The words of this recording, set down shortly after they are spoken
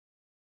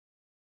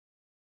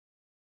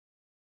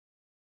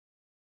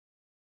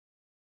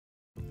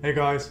Hey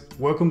guys,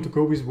 welcome to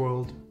Kobe's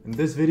World. In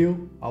this video,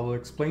 I will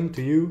explain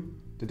to you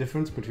the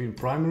difference between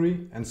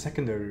primary and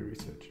secondary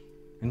research.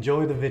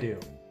 Enjoy the video.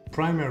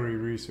 Primary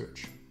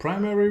research.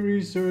 Primary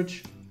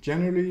research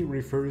generally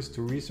refers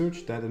to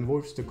research that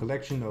involves the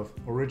collection of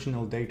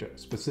original data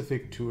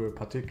specific to a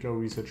particular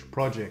research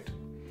project.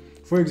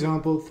 For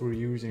example, through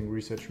using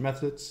research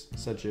methods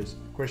such as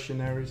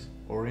questionnaires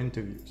or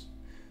interviews.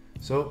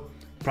 So,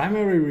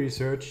 primary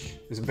research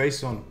is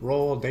based on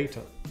raw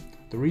data.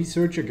 The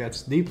researcher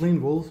gets deeply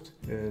involved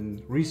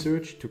in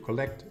research to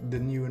collect the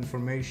new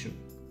information.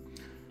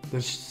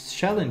 The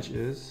challenge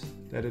is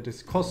that it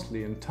is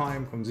costly and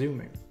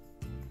time-consuming.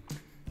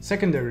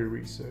 Secondary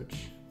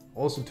research,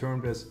 also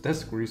termed as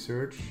desk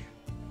research,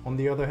 on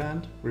the other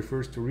hand,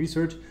 refers to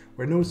research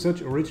where no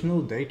such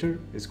original data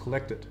is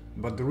collected,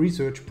 but the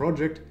research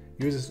project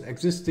uses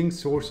existing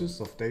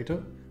sources of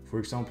data, for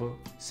example,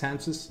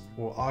 census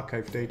or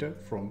archive data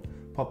from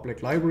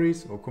public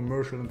libraries or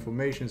commercial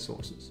information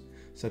sources,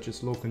 such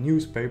as local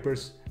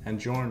newspapers and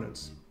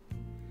journals.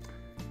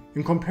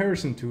 In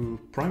comparison to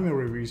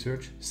primary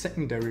research,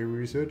 secondary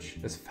research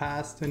is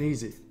fast and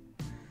easy.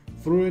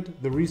 Through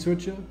it, the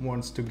researcher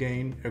wants to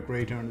gain a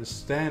greater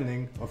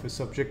understanding of a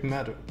subject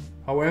matter.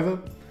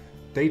 However,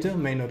 data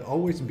may not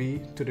always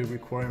be to the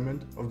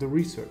requirement of the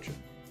researcher.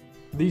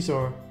 These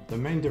are the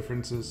main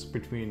differences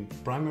between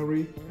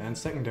primary and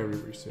secondary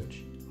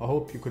research. I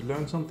hope you could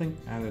learn something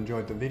and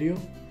enjoyed the video.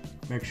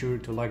 Make sure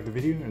to like the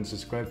video and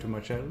subscribe to my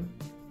channel.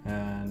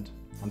 And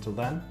until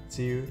then,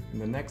 see you in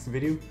the next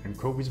video in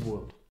Kobe's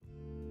World.